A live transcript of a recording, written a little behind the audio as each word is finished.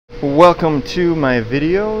Welcome to my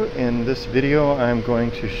video. In this video I'm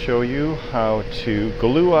going to show you how to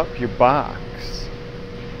glue up your box.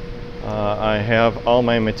 I have all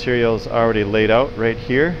my materials already laid out right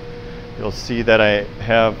here. You'll see that I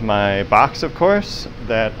have my box, of course,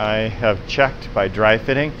 that I have checked by dry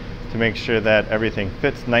fitting to make sure that everything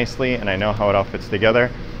fits nicely and I know how it all fits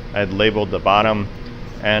together. I had labeled the bottom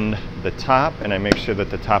and the top, and I make sure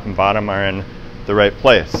that the top and bottom are in the right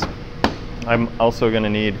place. I'm also going to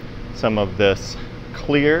need some of this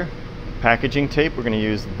clear packaging tape. We're going to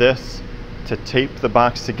use this to tape the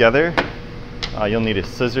box together. You'll need a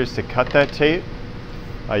scissors to cut that tape.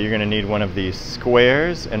 You're going to need one of these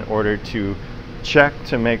squares in order to check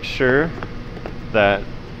to make sure that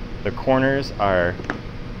the corners are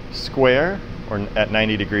square or at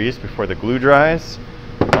 90 degrees before the glue dries.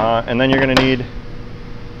 And then you're going to need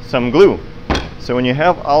some glue. So when you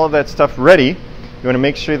have all of that stuff ready, you want to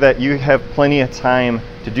make sure that you have plenty of time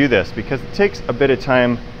to do this, because it takes a bit of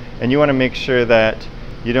time and you want to make sure that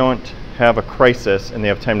you don't have a crisis and they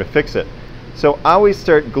have time to fix it. So always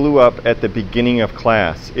start glue up at the beginning of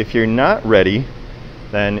class. If you're not ready,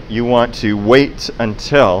 then you want to wait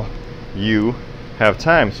until you have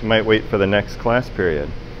time. So you might wait for the next class period.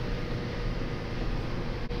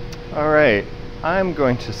 Alright, I'm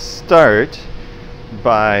going to start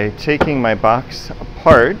by taking my box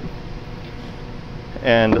apart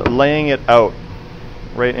and laying it out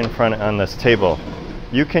right in front on this table.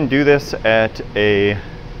 You can do this at a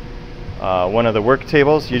one of the work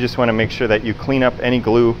tables. You just want to make sure that you clean up any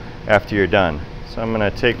glue after you're done. So I'm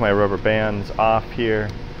going to take my rubber bands off here,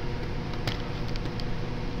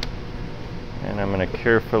 and I'm going to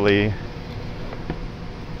carefully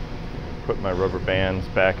put my rubber bands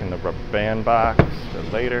back in the rubber band box for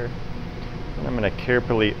later. And I'm going to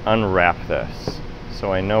carefully unwrap this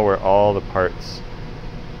so I know where all the parts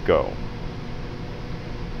go.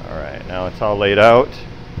 Alright, now it's all laid out.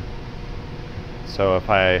 So if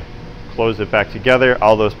I close it back together,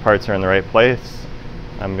 all those parts are in the right place.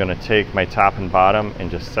 I'm going to take my top and bottom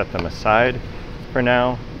and just set them aside for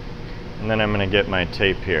now. And then I'm going to get my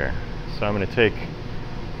tape here. So I'm going to take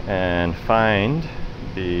and find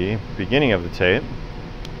the beginning of the tape.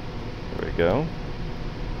 There we go.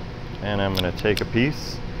 And I'm going to take a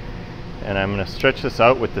piece and I'm going to stretch this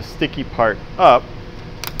out with the sticky part up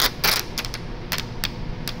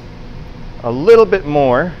a little bit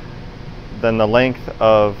more than the length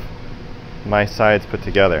of my sides put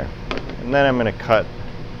together. And then I'm going to cut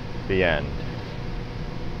the end.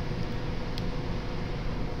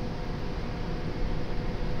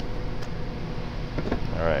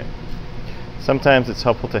 Alright. Sometimes it's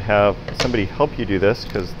helpful to have somebody help you do this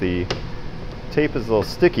because the tape is a little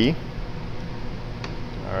sticky.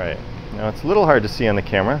 Alright. Now it's a little hard to see on the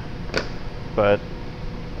camera, but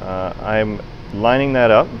I'm lining that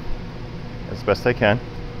up as best I can.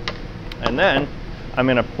 And then I'm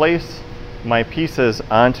going to place my pieces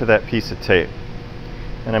onto that piece of tape.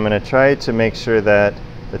 And I'm going to try to make sure that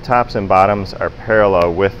the tops and bottoms are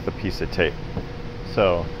parallel with the piece of tape.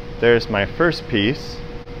 So there's my first piece.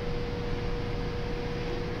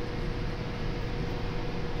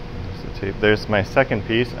 There's the tape. There's my second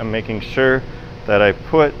piece. I'm making sure that I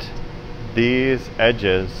put these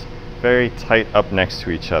edges very tight up next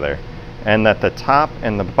to each other, and that the top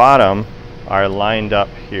and the bottom are lined up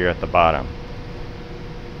here at the bottom.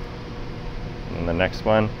 And the next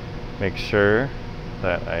one, make sure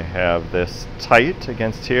that I have this tight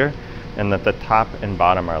against here and that the top and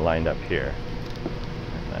bottom are lined up here.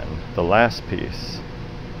 And then the last piece.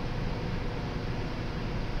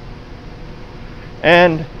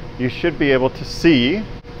 And you should be able to see.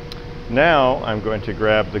 Now I'm going to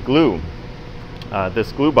grab the glue.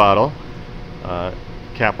 This glue bottle,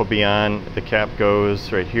 cap will be on. The cap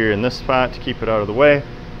goes right here in this spot to keep it out of the way.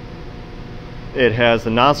 It has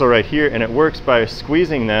the nozzle right here, and it works by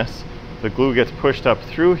squeezing this. The glue gets pushed up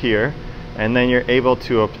through here, and then you're able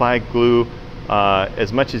to apply glue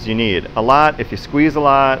as much as you need. A lot if you squeeze a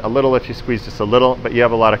lot, a little if you squeeze just a little, but you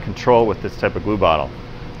have a lot of control with this type of glue bottle.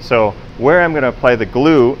 So where I'm going to apply the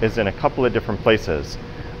glue is in a couple of different places.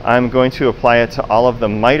 I'm going to apply it to all of the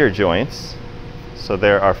miter joints. So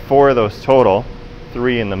there are 4 of those total,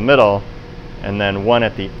 3 in the middle, and then 1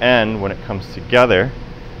 at the end when it comes together.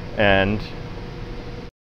 And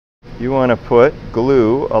you want to put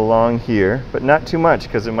glue along here, but not too much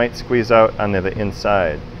because it might squeeze out on the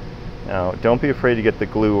inside. Now don't be afraid to get the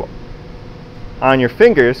glue on your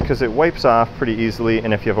fingers because it wipes off pretty easily,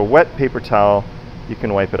 and if you have a wet paper towel you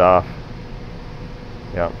can wipe it off.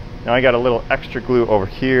 Yeah. Now I got a little extra glue over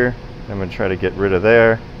here. I'm going to try to get rid of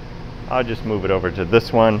there. I'll just move it over to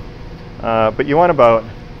this one. But you want about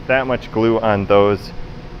that much glue on those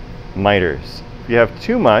miters. If you have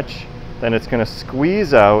too much, then it's going to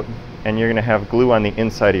squeeze out and you're going to have glue on the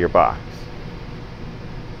inside of your box.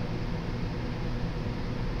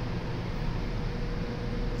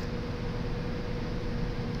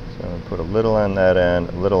 So I'm going to put a little on that end,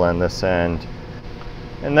 a little on this end,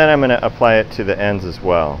 and then I'm going to apply it to the ends as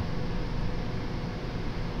well.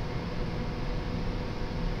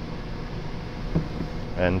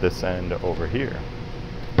 And this end over here.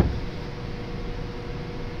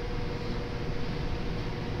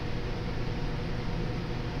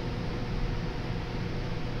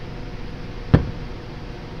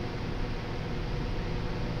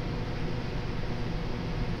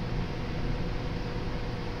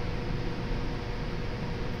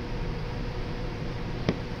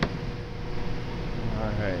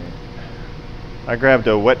 I grabbed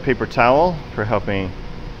a wet paper towel for helping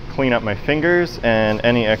clean up my fingers and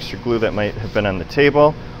any extra glue that might have been on the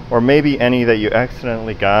table, or maybe any that you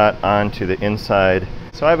accidentally got onto the inside.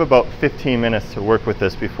 So I have about 15 minutes to work with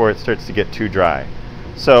this before it starts to get too dry.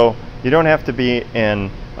 So you don't have to be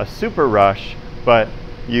in a super rush, but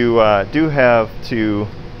you do have to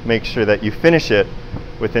make sure that you finish it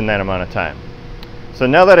within that amount of time. So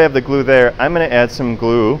now that I have the glue there, I'm going to add some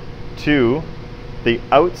glue to the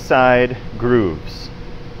outside grooves.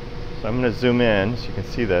 So I'm going to zoom in so you can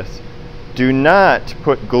see this. Do not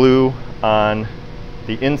put glue on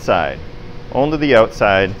the inside, only the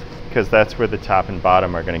outside, because that's where the top and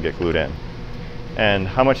bottom are going to get glued in. And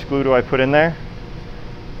how much glue do I put in there?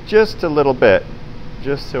 Just a little bit,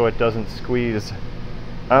 just so it doesn't squeeze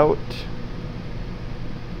out.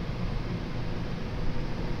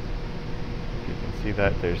 You can see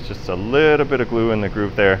that there's just a little bit of glue in the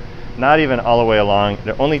groove there. Not even all the way along.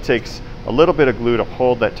 It only takes a little bit of glue to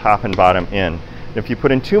hold that top and bottom in. If you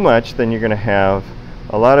put in too much, then you're going to have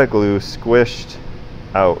a lot of glue squished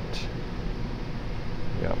out.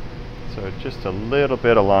 Yep. So just a little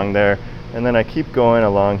bit along there, and then I keep going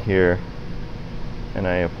along here and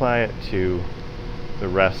I apply it to the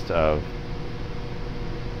rest of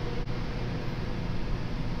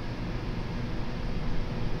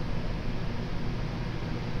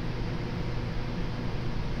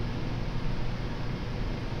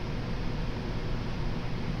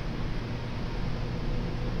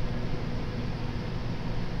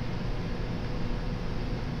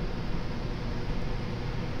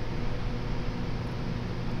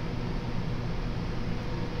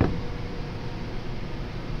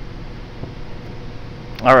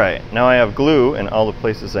All right, now I have glue in all the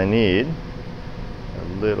places I need. A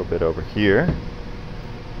little bit over here.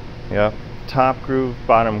 Yep, top groove,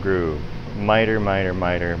 bottom groove, miter, miter,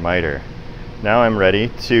 miter, miter. Now I'm ready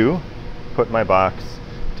to put my box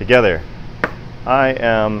together. I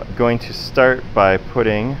am going to start by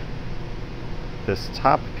putting this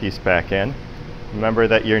top piece back in. Remember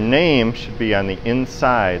that your name should be on the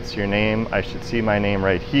inside, so your name, I should see my name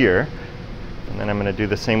right here. And then I'm going to do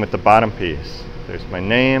the same with the bottom piece. There's my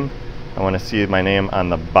name. I want to see my name on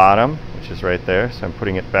the bottom, which is right there. So I'm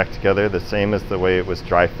putting it back together the same as the way it was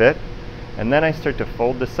dry fit. And then I start to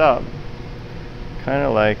fold this up, kind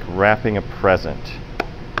of like wrapping a present.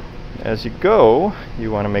 As you go,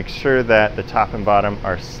 you want to make sure that the top and bottom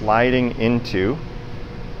are sliding into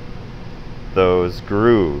those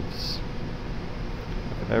grooves.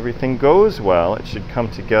 If everything goes well, it should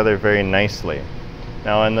come together very nicely.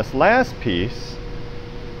 Now on this last piece,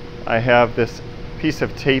 I have this piece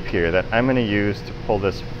of tape here that I'm going to use to pull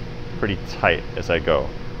this pretty tight as I go.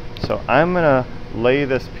 So I'm going to lay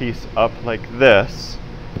this piece up like this.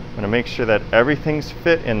 I'm going to make sure that everything's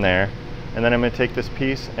fit in there, and then I'm going to take this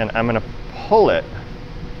piece and I'm going to pull it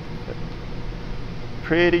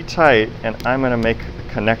pretty tight, and I'm going to make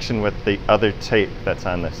a connection with the other tape that's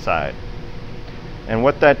on this side. And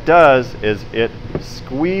what that does is it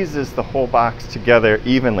squeezes the whole box together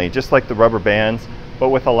evenly, just like the rubber bands, but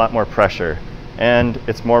with a lot more pressure. And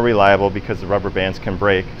it's more reliable because the rubber bands can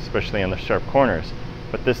break, especially on the sharp corners.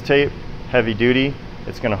 But this tape, heavy duty,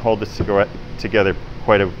 it's going to hold this together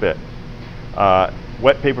quite a bit.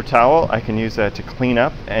 Wet paper towel, I can use that to clean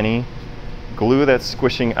up any glue that's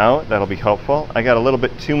squishing out. That'll be helpful. I got a little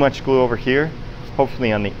bit too much glue over here.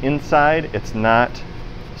 Hopefully on the inside it's not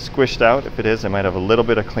squished out. If it is, I might have a little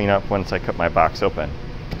bit of cleanup once I cut my box open.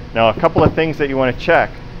 Now a couple of things that you want to check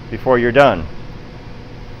before you're done.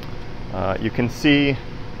 You can see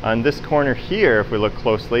on this corner here, if we look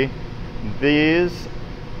closely, these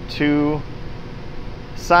two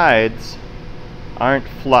sides aren't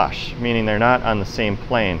flush, meaning they're not on the same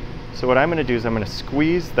plane. So what I'm going to do is I'm going to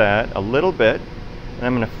squeeze that a little bit, and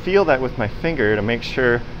I'm going to feel that with my finger to make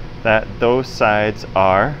sure that those sides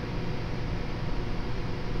are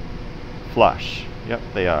flush. Yep,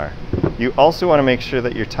 they are. You also want to make sure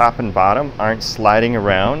that your top and bottom aren't sliding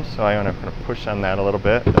around, so I want to kind of push on that a little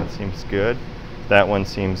bit. That seems good. That one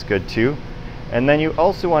seems good too. And then you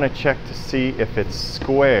also want to check to see if it's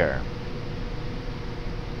square.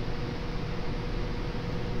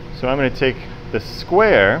 So I'm going to take the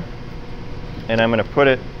square and I'm going to put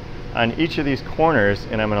it on each of these corners,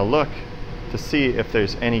 and I'm going to look to see if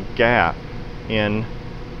there's any gap in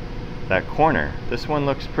that corner. This one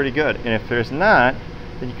looks pretty good, and if there's not,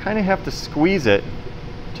 then you kind of have to squeeze it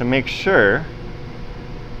to make sure.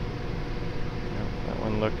 Yep, that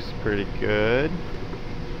one looks pretty good.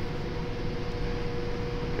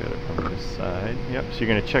 Look at it from this side. Yep, so you're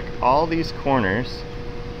going to check all these corners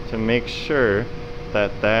to make sure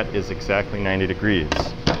that that is exactly 90 degrees.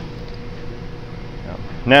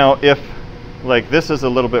 Now, if, like, this is a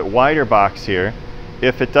little bit wider box here,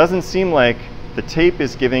 if it doesn't seem like the tape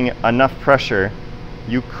is giving enough pressure,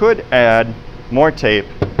 you could add more tape,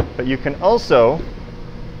 but you can also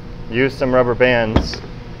use some rubber bands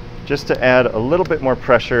just to add a little bit more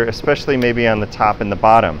pressure, especially maybe on the top and the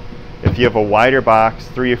bottom. If you have a wider box,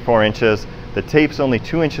 3 or 4 inches, the tape's only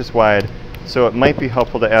 2 inches wide, so it might be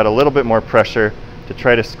helpful to add a little bit more pressure to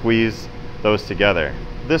try to squeeze those together.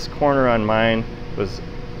 This corner on mine was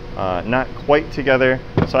not quite together,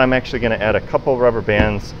 so I'm actually going to add a couple rubber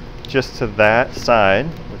bands just to that side,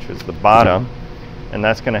 which was the bottom, and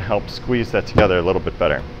that's going to help squeeze that together a little bit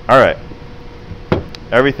better. Alright,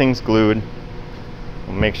 everything's glued.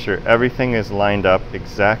 We'll make sure everything is lined up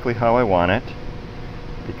exactly how I want it,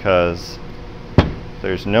 because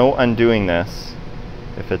there's no undoing this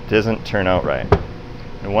if it doesn't turn out right.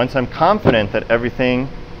 And once I'm confident that everything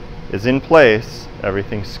is in place,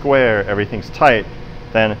 everything's square, everything's tight,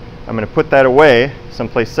 then I'm going to put that away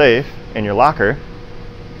someplace safe in your locker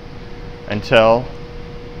until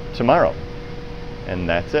tomorrow. And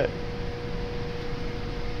that's it.